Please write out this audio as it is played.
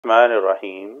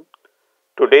Rahim.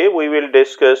 Today we will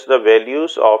discuss the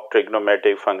values of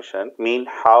trigonometric function, mean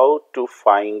how to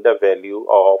find the value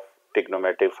of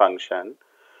trigonometric function.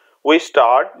 We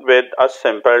start with a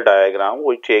simple diagram.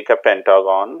 We take a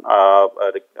pentagon, a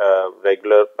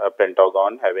regular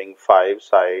pentagon having 5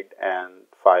 sides and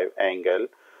 5 angles.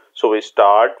 So we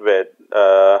start with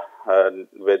 0,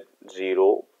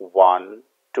 1,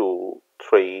 2,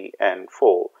 3 and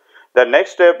 4. The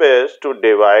next step is to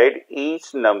divide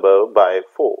each number by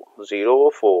 4. 0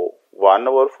 over 4, 1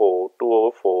 over 4, 2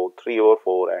 over 4, 3 over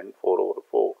 4 and 4 over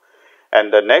 4.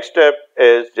 And the next step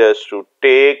is just to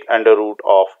take under root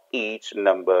of each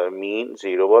number, mean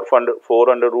 0 over 4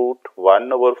 under root,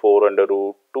 1 over 4 under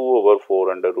root, 2 over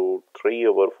 4 under root, 3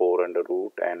 over 4 under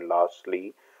root and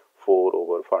lastly 4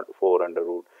 over 4 under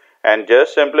root. And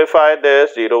just simplify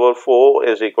this. 0 over 4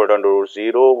 is equal to under root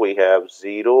 0. We have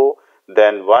 0.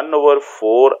 Then 1 over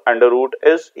 4 under root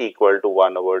is equal to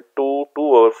 1 over 2. 2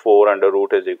 over 4 under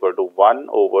root is equal to 1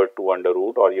 over 2 under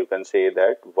root, or you can say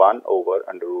that 1 over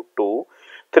under root 2.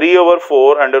 3 over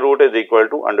 4 under root is equal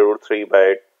to under root 3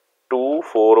 by 2.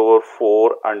 4 over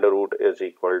 4 under root is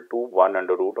equal to 1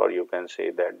 under root, or you can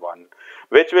say that 1,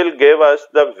 which will give us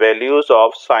the values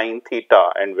of sine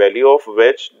theta, and value of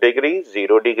which degree?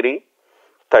 0 degree,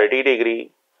 30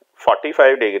 degree,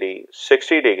 45 degree,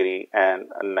 60 degree and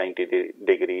 90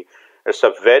 degree. It's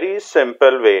a very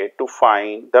simple way to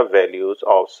find the values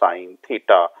of sine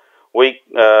theta. We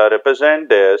represent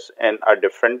this in a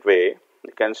different way.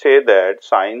 You can say that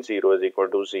sine 0 is equal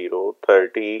to 0,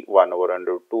 30, 1 over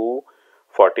under 2,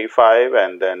 45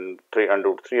 and then 3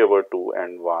 under 3 over 2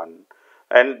 and 1.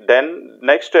 And then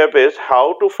next step is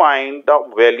how to find the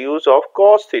values of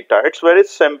cos theta. It's very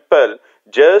simple.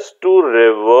 Just to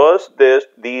reverse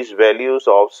these values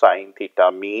of sine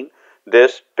theta, mean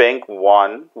this pink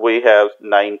one we have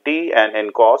 90 and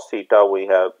in cos theta we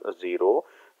have 0.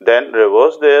 Then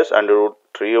reverse this under root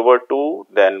 3 over 2,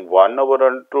 then 1 over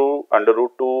under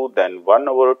root 2, then 1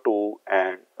 over 2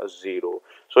 and 0.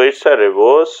 So it's a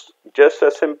reverse, just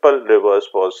a simple reverse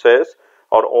process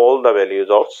or all the values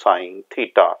of sine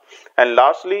theta. And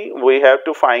lastly, we have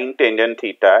to find tangent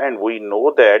theta, and we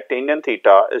know that tangent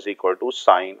theta is equal to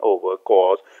sine over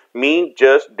cos. Means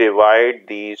just divide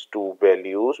these two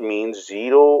values, means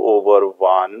 0 over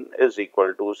 1 is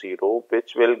equal to 0,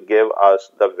 which will give us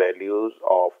the values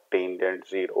of tangent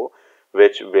 0,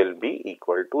 which will be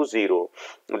equal to 0.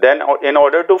 Then in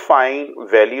order to find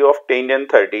value of tangent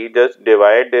 30, just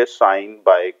divide this sine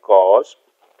by cos.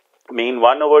 Mean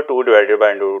 1 over 2 divided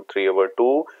by under root 3 over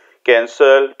 2,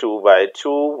 cancel 2 by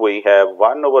 2, we have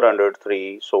 1 over under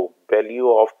 3, so value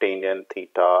of tangent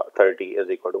theta 30 is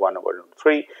equal to 1 over under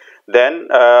 3. Then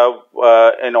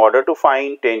in order to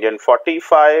find tangent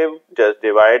 45, just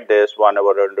divide this 1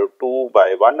 over under 2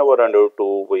 by 1 over under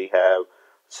 2, we have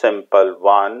simple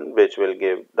 1, which will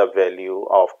give the value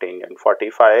of tangent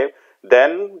 45.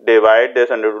 Then divide this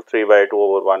under root 3 by 2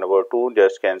 over 1 over 2,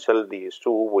 just cancel these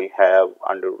two, we have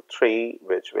under root 3,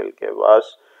 which will give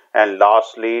us, and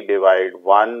lastly divide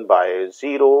 1 by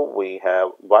 0, we have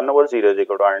 1 over 0 is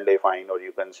equal to undefined, or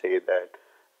you can say that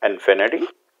infinity.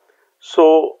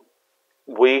 So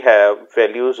we have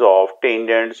values of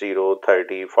tangent 0,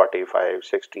 30, 45,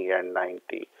 60 and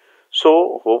 90.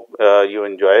 So hope you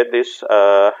enjoyed this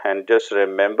and just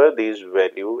remember these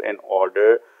values in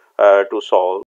order to solve